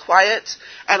relatively quiet.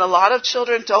 And a lot of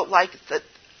children don't like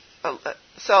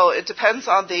so it depends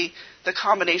on the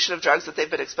combination of drugs that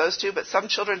they've been exposed to, but some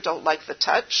children don't like the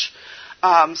touch.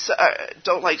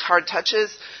 Don't like hard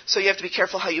touches, so you have to be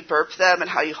careful how you burp them and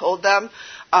how you hold them.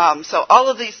 So all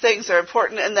of these things are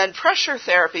important, and then pressure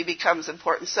therapy becomes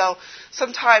important. So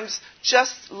sometimes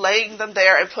just laying them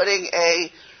there and putting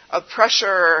a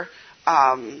pressure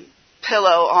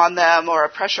pillow on them or a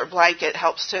pressure blanket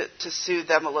helps to soothe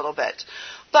them a little bit.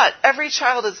 But every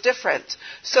child is different,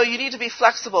 so you need to be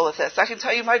flexible with this. I can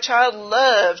tell you my child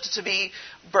loved to be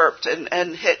burped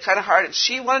and hit kind of hard, and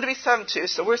she wanted to be sung to,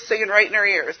 so we're singing right in her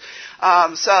ears.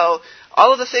 So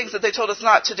all of the things that they told us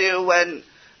not to do when,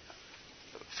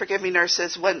 forgive me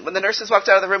nurses, when the nurses walked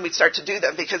out of the room, we'd start to do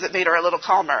them because it made her a little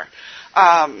calmer.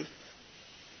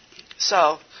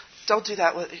 So don't do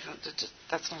that.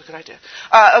 That's not a good idea.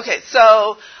 Okay,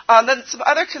 so then some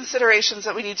other considerations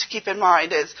that we need to keep in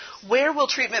mind is where will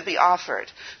treatment be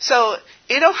offered? So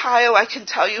in Ohio, I can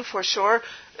tell you for sure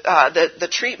the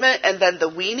treatment and then the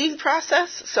weaning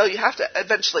process. So you have to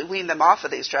eventually wean them off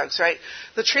of these drugs, right?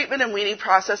 The treatment and weaning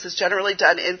process is generally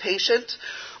done inpatient,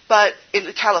 But in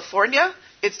California,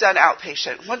 it's done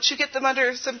outpatient. Once you get them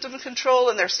under symptom control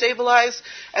and they're stabilized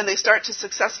and they start to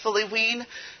successfully wean,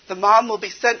 the mom will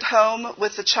be sent home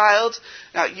with the child.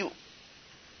 Now, you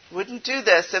wouldn't do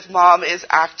this if mom is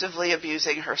actively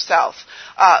abusing herself.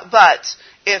 But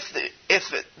if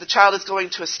the child is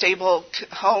going to a stable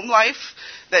home life,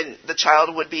 then the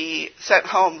child would be sent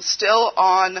home still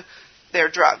on their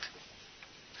drug.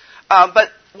 But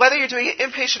whether you're doing it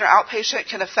inpatient or outpatient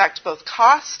can affect both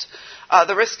cost,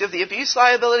 the risk of the abuse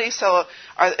liability. So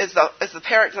is the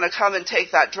parent going to come and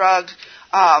take that drug?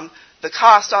 The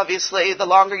cost, obviously, the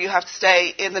longer you have to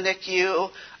stay in the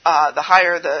NICU, the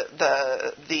higher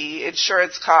the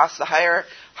insurance costs, the higher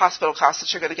hospital costs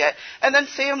that you're going to get. And then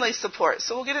family support.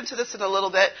 So we'll get into this in a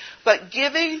little bit. But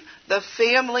giving the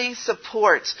family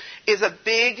support is a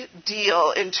big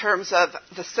deal in terms of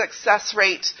the success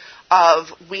rate of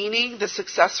weaning, the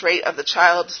success rate of the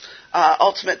child's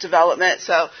ultimate development.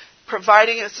 So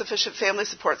providing a sufficient family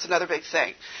support is another big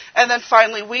thing. And then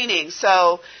finally, weaning.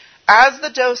 So as the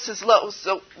dose is low,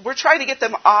 so we're trying to get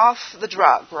them off the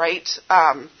drug, right?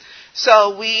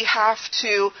 So we have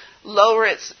to lower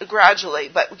it gradually,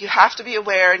 but you have to be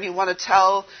aware, and you want to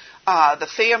tell the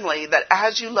family that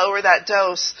as you lower that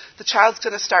dose, the child's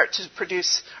going to start to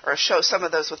produce or show some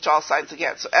of those withdrawal signs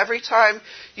again. So every time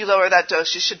you lower that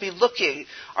dose, you should be looking.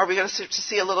 Are we going to start to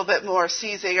see a little bit more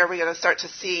seizing? Are we going to start to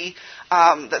see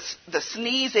the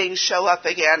sneezing show up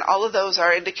again? All of those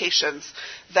are indications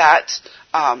that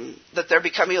they're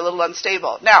becoming a little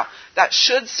unstable. Now, that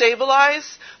should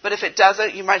stabilize, but if it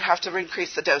doesn't, you might have to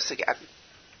increase the dose again.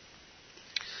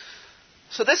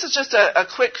 So this is just a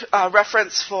quick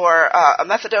reference for a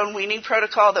methadone weaning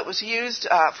protocol that was used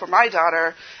for my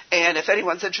daughter, and if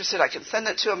anyone's interested, I can send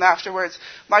it to them afterwards.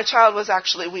 My child was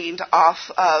actually weaned off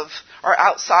of or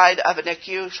outside of a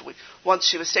NICU. Once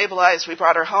she was stabilized, we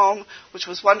brought her home, which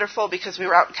was wonderful because we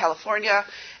were out in California,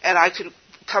 and I could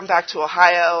come back to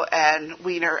Ohio and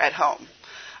wean her at home.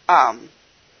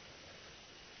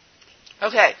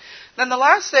 Okay, then the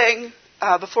last thing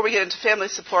before we get into family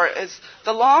support is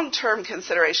the long-term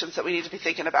considerations that we need to be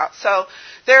thinking about. So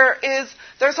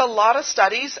there's a lot of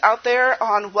studies out there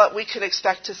on what we can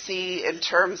expect to see in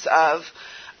terms of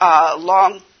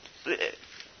long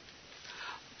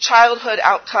childhood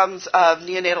outcomes of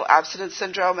neonatal abstinence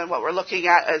syndrome, and what we're looking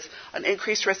at is an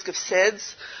increased risk of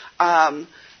SIDS,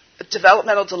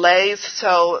 developmental delays,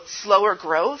 so slower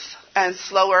growth and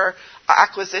slower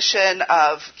acquisition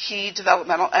of key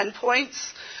developmental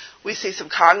endpoints. We see some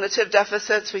cognitive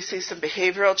deficits. We see some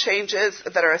behavioral changes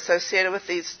that are associated with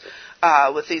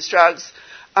these drugs.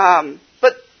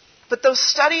 But those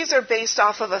studies are based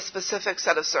off of a specific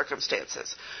set of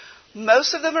circumstances.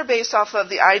 Most of them are based off of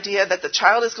the idea that the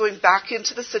child is going back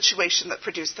into the situation that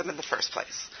produced them in the first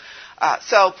place.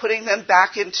 So putting them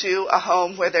back into a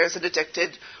home where there's an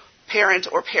addicted parent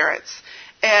or parents.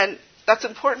 And that's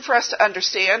important for us to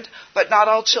understand, but not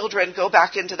all children go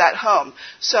back into that home.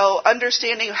 So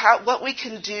understanding what we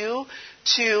can do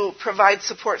to provide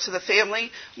support to the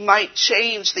family might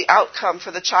change the outcome for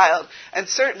the child. And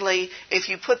certainly, if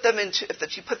you put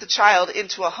the child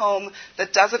into a home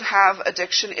that doesn't have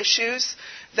addiction issues,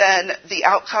 then the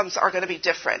outcomes are going to be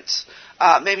different.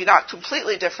 Maybe not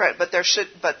completely different, but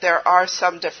there are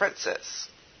some differences.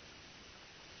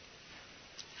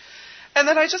 And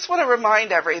then I just want to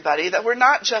remind everybody that we're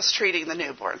not just treating the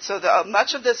newborn. So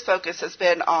much of this focus has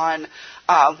been on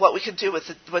what we can do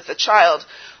with the child.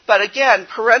 But again,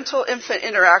 parental-infant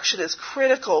interaction is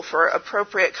critical for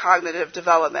appropriate cognitive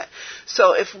development.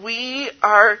 So if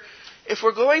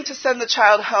we're going to send the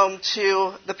child home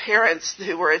to the parents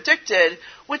who were addicted,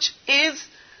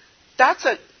 that's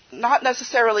not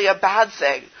necessarily a bad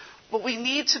thing. But we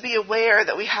need to be aware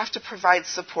that we have to provide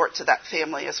support to that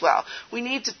family as well. We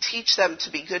need to teach them to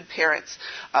be good parents.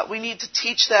 We need to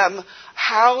teach them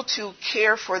how to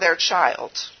care for their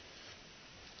child.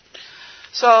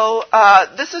 So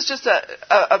this is just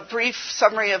a brief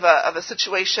summary of a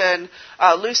situation.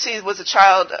 Lucy was a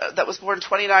child that was born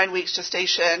 29 weeks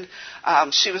gestation.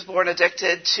 She was born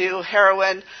addicted to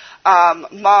heroin.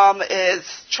 Mom is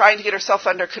trying to get herself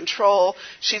under control.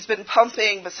 She's been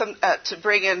pumping to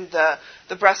bring in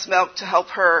the breast milk to help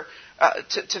her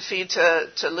to feed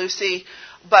to Lucy.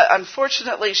 But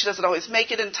unfortunately, she doesn't always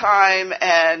make it in time,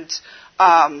 and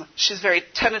she's very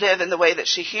tentative in the way that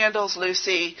she handles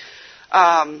Lucy.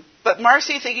 But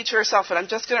Marcy thinking to herself, and I'm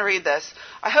just going to read this,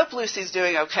 I hope Lucy's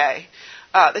doing okay.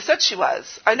 They said she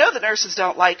was. I know the nurses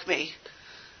don't like me.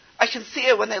 I can see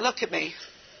it when they look at me.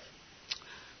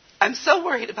 I'm so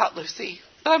worried about Lucy,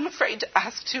 but I'm afraid to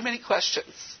ask too many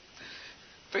questions.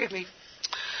 Forgive me.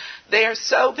 They are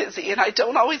so busy, and I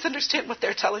don't always understand what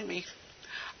they're telling me.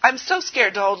 I'm so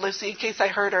scared to hold Lucy in case I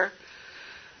hurt her.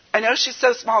 I know she's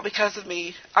so small because of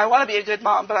me. I want to be a good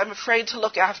mom, but I'm afraid to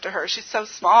look after her. She's so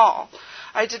small.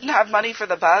 I didn't have money for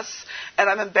the bus, and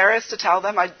I'm embarrassed to tell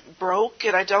them I'm broke,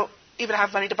 and I don't even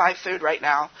have money to buy food right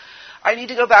now. I need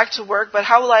to go back to work, but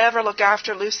how will I ever look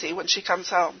after Lucy when she comes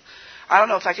home? I don't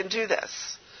know if I can do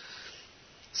this.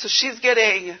 So she's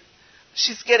getting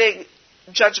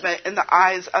judgment in the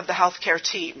eyes of the healthcare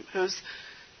team, whose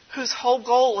whole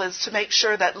goal is to make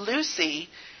sure that Lucy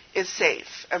is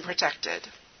safe and protected.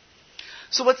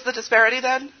 So what's the disparity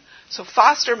then? So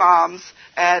foster moms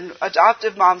and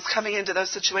adoptive moms coming into those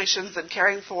situations and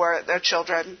caring for their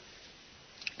children,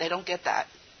 they don't get that.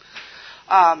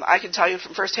 I can tell you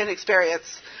from firsthand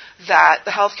experience that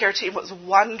the healthcare team was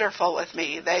wonderful with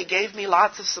me. They gave me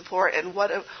lots of support in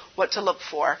what to look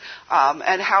for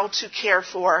and how to care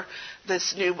for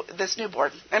this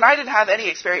newborn. And I didn't have any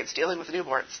experience dealing with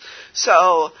newborns.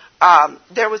 So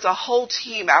there was a whole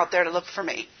team out there to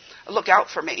look out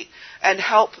for me, and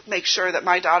help make sure that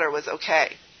my daughter was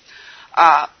okay.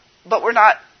 But we're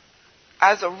not,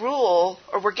 as a rule,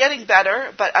 or we're getting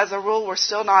better, but as a rule, we're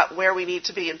still not where we need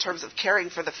to be in terms of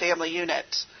caring for the family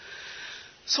unit.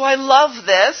 So I love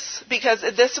this because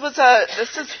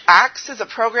ACTS is a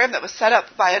program that was set up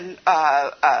by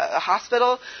a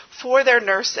hospital for their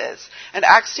nurses. And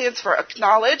ACTS stands for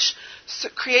Acknowledge,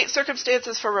 Create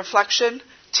Circumstances for Reflection,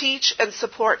 Teach, and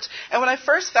Support. And when I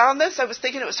first found this, I was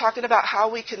thinking it was talking about how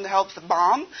we can help the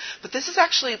mom, but this is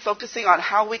actually focusing on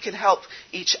how we can help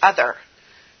each other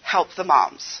help the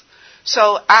moms.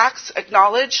 So ACTS,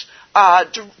 Acknowledge,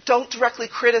 don't directly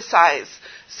criticize.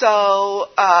 So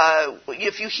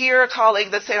if you hear a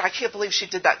colleague that's saying, I can't believe she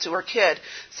did that to her kid,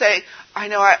 say, I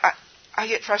know I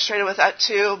get frustrated with that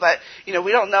too, but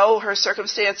we don't know her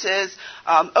circumstances.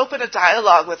 Open a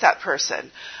dialogue with that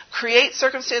person. Create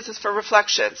circumstances for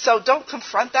reflection. So don't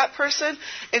confront that person.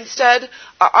 Instead,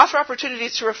 offer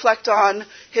opportunities to reflect on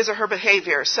his or her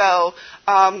behavior. So,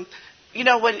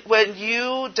 when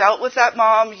you dealt with that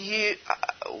mom,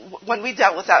 when we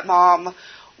dealt with that mom,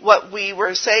 what we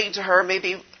were saying to her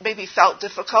maybe felt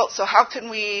difficult. So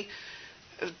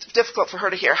difficult for her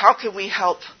to hear. How can we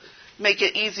help make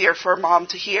it easier for mom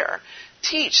to hear?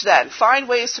 Teach then. Find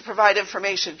ways to provide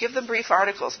information. Give them brief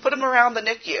articles. Put them around the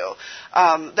NICU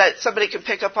that somebody can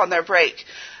pick up on their break.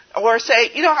 Or say,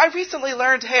 I recently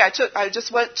learned, hey, I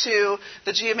just went to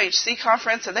the GMHC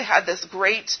conference and they had this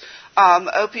great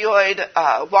opioid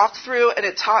walkthrough, and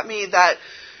it taught me that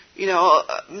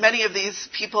many of these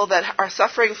people that are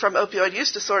suffering from opioid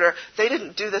use disorder, they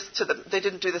didn't do this to them. They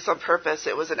didn't do this on purpose.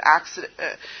 It was an accident.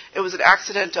 It was an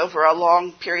accident over a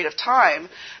long period of time.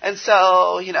 And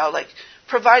so,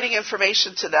 providing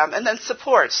information to them, and then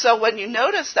support. So when you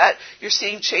notice that you're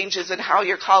seeing changes in how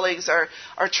your colleagues are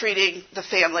treating the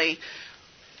family,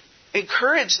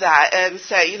 encourage that and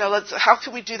say, how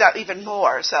can we do that even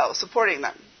more? So supporting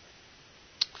them.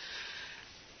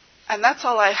 And that's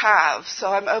all I have. So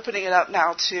I'm opening it up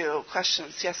now to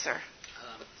questions. Yes, sir.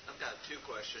 I've got two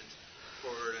questions. For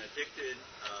an addicted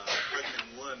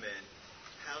pregnant woman,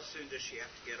 how soon does she have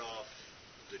to get off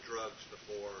the drugs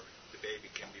before the baby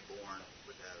can be born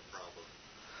without a problem?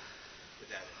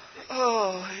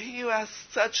 Oh, you ask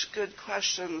such good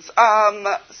questions. So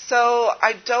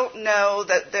I don't know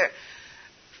that there...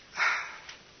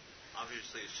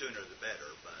 Obviously, the sooner the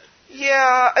better, but...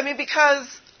 Yeah,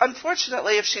 because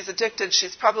unfortunately, if she's addicted,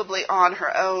 she's probably on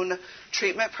her own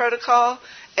treatment protocol,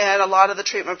 and a lot of the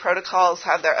treatment protocols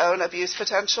have their own abuse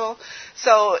potential.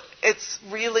 So it's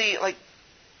really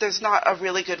there's not a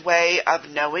really good way of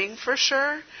knowing for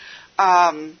sure.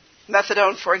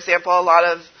 Methadone, for example, a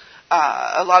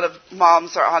lot of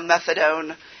moms are on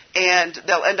methadone, and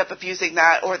they'll end up abusing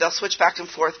that, or they'll switch back and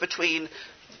forth between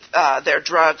their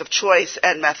drug of choice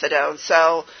and methadone.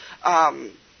 So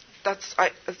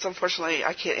it's unfortunately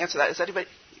I can't answer that. Is anybody?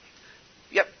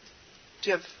 Yep. Do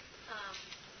you have?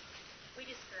 We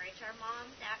discourage our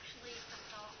moms actually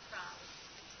from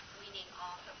weaning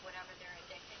off of whatever they're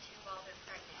addicted to while they're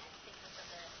pregnant because of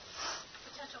the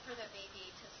potential for their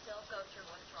baby to still go through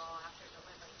withdrawal after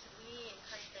delivery. So we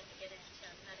encourage them to get into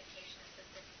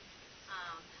medication-assisted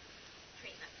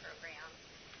treatment programs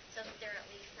so that they're at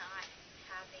least not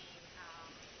having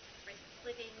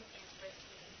living in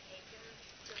risky behaviors,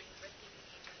 doing risky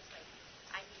behaviors like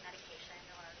IV medication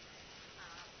or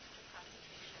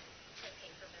prostitution to pay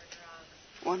for their drugs.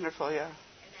 Wonderful, yeah.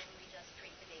 And then we just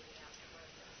treat the baby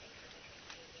afterwards and take her to treat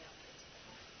the baby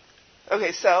afterwards.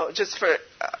 Okay, so just for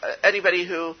anybody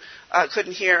who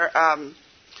couldn't hear,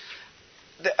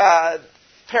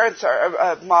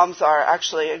 moms are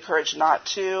actually encouraged not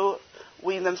to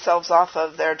wean themselves off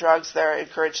of their drugs. They're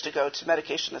encouraged to go to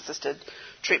medication-assisted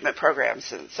treatment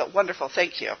programs. And so, wonderful.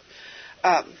 Thank you.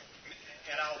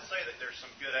 And I'll say that there's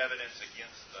some good evidence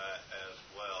against that as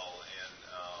well, and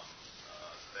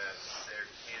that there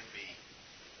can be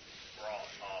brought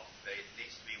off. It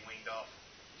needs to be weaned off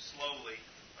slowly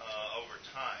over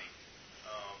time.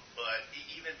 But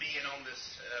even being on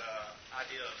this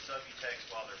idea of Subutex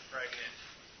while they're pregnant,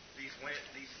 these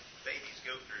babies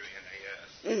go through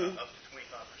NAS up to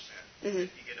 25%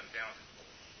 if you get them down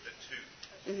to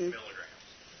 2 milligrams.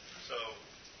 So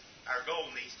our goal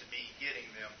needs to be getting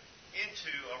them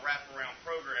into a wraparound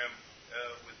program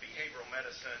with behavioral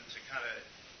medicine to kind of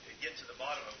get to the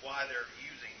bottom of why they're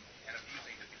using and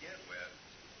abusing to begin with.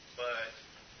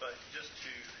 But just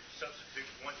to substitute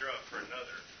one drug for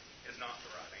another is not the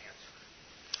right answer.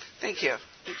 Thank you.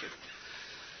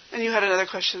 And you had another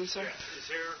question, sir? Yeah. Is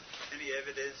there any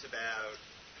evidence about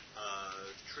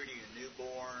treating a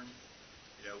newborn,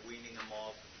 weaning them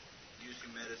off,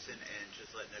 using medicine, and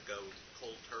just letting it go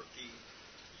cold turkey?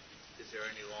 Is there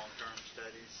any long-term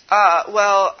studies?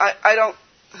 Well, I don't.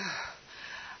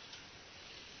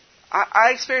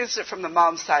 I experienced it from the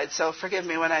mom's side, so forgive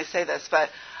me when I say this, but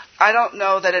I don't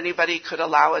know that anybody could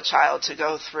allow a child to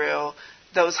go through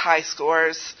those high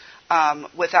scores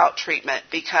without treatment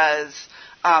because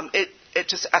it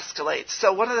just escalates.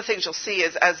 So one of the things you'll see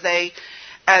is as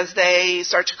they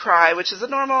start to cry, which is a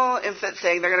normal infant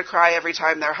thing, they're going to cry every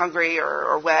time they're hungry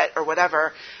or wet or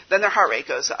whatever, then their heart rate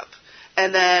goes up.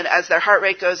 And then as their heart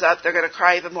rate goes up, they're going to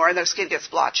cry even more, and their skin gets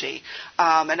blotchy.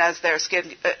 And as their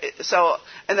skin,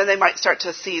 and then they might start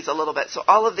to seize a little bit. So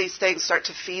all of these things start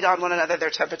to feed on one another. Their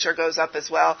temperature goes up as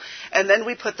well. And then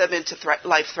we put them into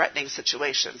life-threatening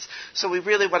situations. So we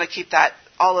really want to keep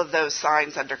all of those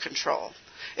signs under control.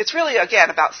 It's really, again,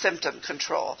 about symptom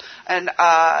control. And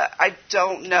I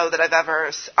don't know that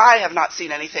I have not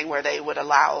seen anything where they would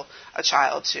allow a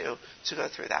child to go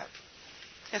through that.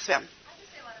 Yes, ma'am.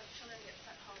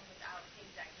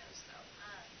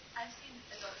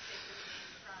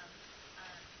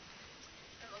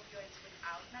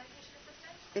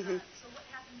 Mm-hmm. So what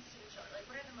happens to the children? Like,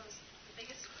 what are the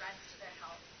biggest threats to their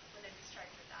health when they're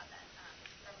discharged without that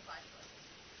pharmacology?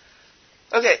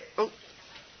 Okay. Oh,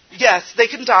 yes, they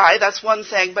can die. That's one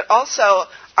thing. But also,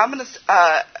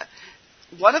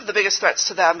 one of the biggest threats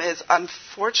to them is,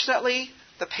 unfortunately,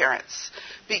 the parents,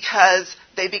 because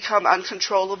they become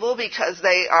uncontrollable because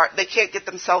they can't get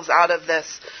themselves out of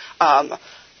this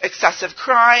excessive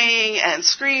crying and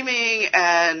screaming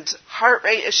and heart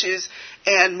rate issues.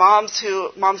 And moms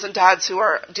and dads who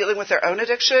are dealing with their own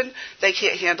addiction, they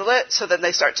can't handle it. So then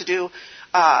they start to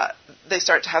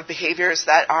have behaviors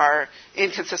that are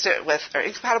inconsistent with or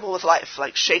incompatible with life,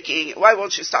 like shaking. Why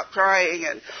won't you stop crying?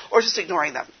 Or just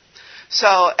ignoring them.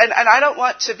 So, and I don't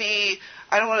want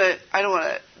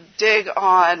to dig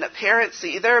on parents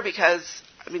either because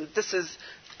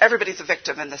everybody's a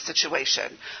victim in this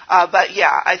situation. But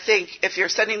yeah, I think if you're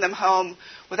sending them home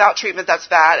without treatment, that's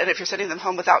bad. And if you're sending them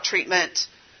home without treatment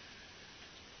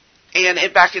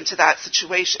and back into that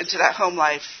situation, into that home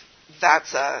life,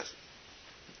 that's a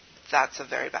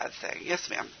very bad thing. Yes,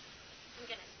 ma'am. I'm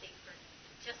going to speak for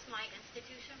just my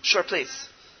institution. Sure, please.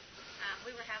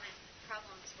 We were having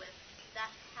problems with that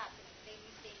happening,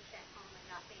 babies being sent home and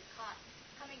not being caught,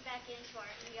 coming back into our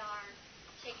ER,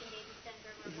 shaking baby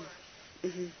syndrome or worse.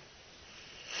 Mm-hmm.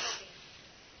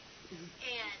 Mm-hmm.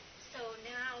 And so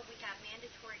now we have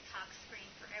mandatory tox screen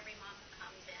for every mom who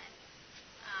comes in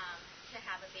to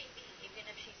have a baby. Even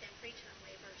if she's in preterm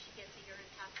labor, she gets a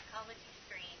urine toxicology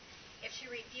screen. If she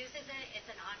refuses it, it's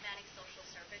an automatic social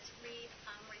service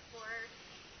report,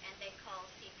 and they call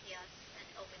CPS and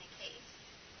open a case.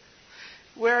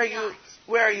 Where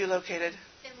are you located?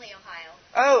 Findlay, Ohio.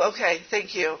 Oh, okay.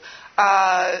 Thank you.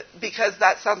 Because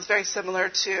that sounds very similar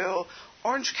to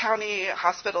Orange County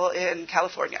Hospital in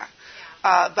California.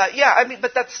 Yeah.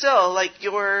 But that's still like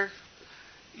you're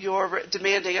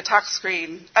demanding a tox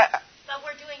screen. But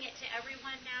we're doing it to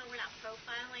everyone now. We're not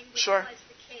profiling, which sure. was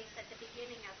the case at the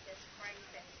beginning of this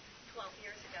crisis 12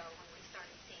 years ago when we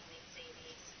started seeing these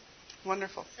babies.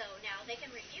 Wonderful. So now they can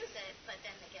refuse it, but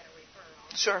then they get a referral.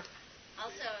 Sure.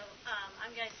 Also,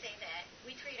 I'm going to say that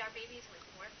we treat our babies with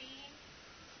morphine,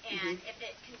 and if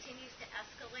it continues to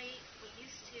escalate, we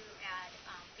used to add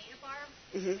phenobarb.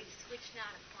 Mm-hmm. We switched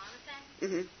now to Klonopin.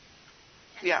 Mm-hmm.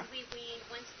 And then we wean,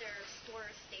 once their score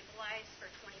is stabilized for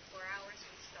 24 hours,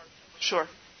 we start to wean. Sure.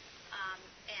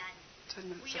 And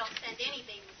we don't send any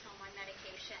babies home on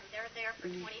medication. They're there for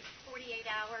 48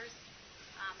 hours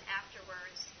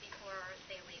afterwards before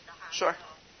they leave the hospital. Sure.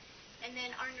 And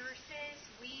then our nurses,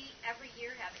 we every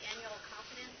year have annual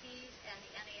competencies, and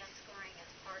the NAS scoring is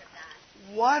part of that.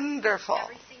 Wonderful.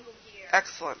 Every single year.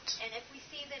 Excellent. And if we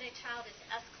see that a child is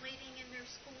escalating in their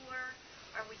score,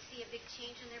 or we see a big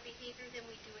change in their behavior, then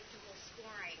we do a dual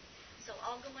scoring. So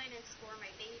I'll go in and score my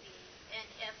baby, and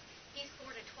if he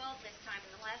scored a 12 this time,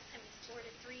 and the last time he scored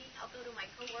a 3, I'll go to my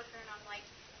coworker and I'm like,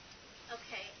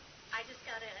 okay, I just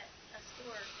got a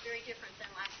score very different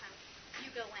than last time. You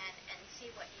go in and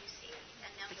see what you see,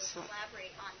 and then we'll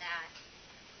collaborate on that.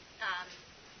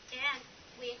 And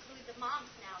we include the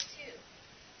moms now too,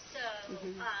 so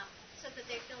so that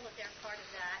they feel that they're part of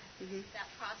that that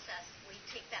process. We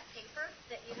take that paper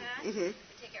that you had, we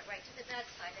take it right to the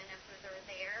bedside, and if they're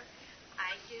there,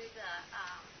 I do that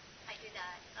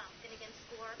Finnegan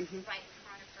score right in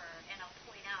front of her, and I'll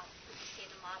point out, you see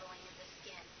the modeling of the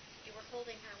skin. You were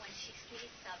holding her when she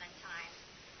sneezed 7 times.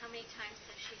 How many times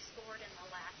has she scored in the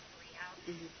last 3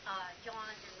 hours?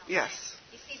 Yawned in the last.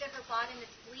 You see that her bottom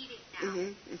is bleeding now.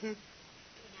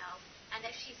 You know, and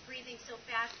that she's breathing so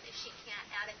fast that she can't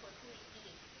adequately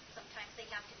eat. Sometimes they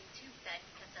have to be tube fed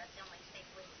because that's the only safe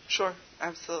way. Sure,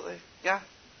 absolutely. Yeah,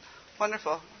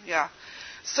 wonderful. Yeah.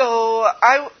 So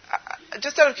I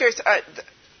just out of curiosity,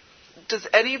 does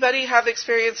anybody have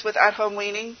experience with at-home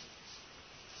weaning?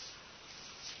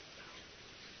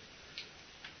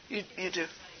 You do.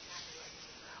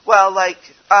 Well, like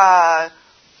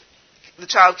the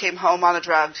child came home on a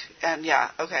drug, and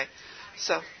yeah, okay.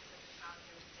 So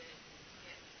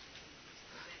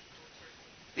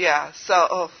yeah,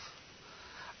 so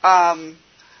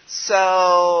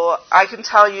so I can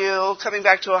tell you, coming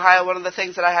back to Ohio, one of the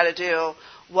things that I had to do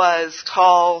was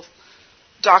call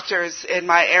doctors in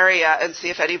my area and see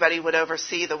if anybody would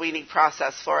oversee the weaning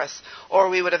process for us, or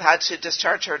we would have had to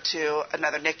discharge her to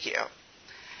another NICU.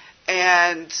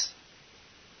 And,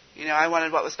 you know, I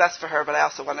wanted what was best for her, but I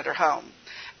also wanted her home.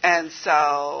 And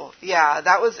so, yeah,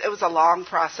 it was a long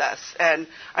process. And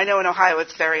I know in Ohio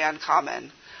it's very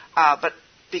uncommon. But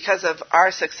because of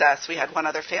our success, we had one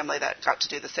other family that got to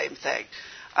do the same thing.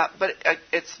 But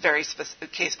it's very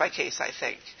case by case, I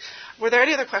think. Were there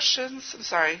any other questions? I'm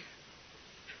sorry.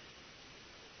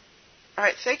 All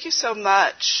right, thank you so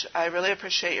much. I really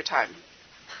appreciate your time.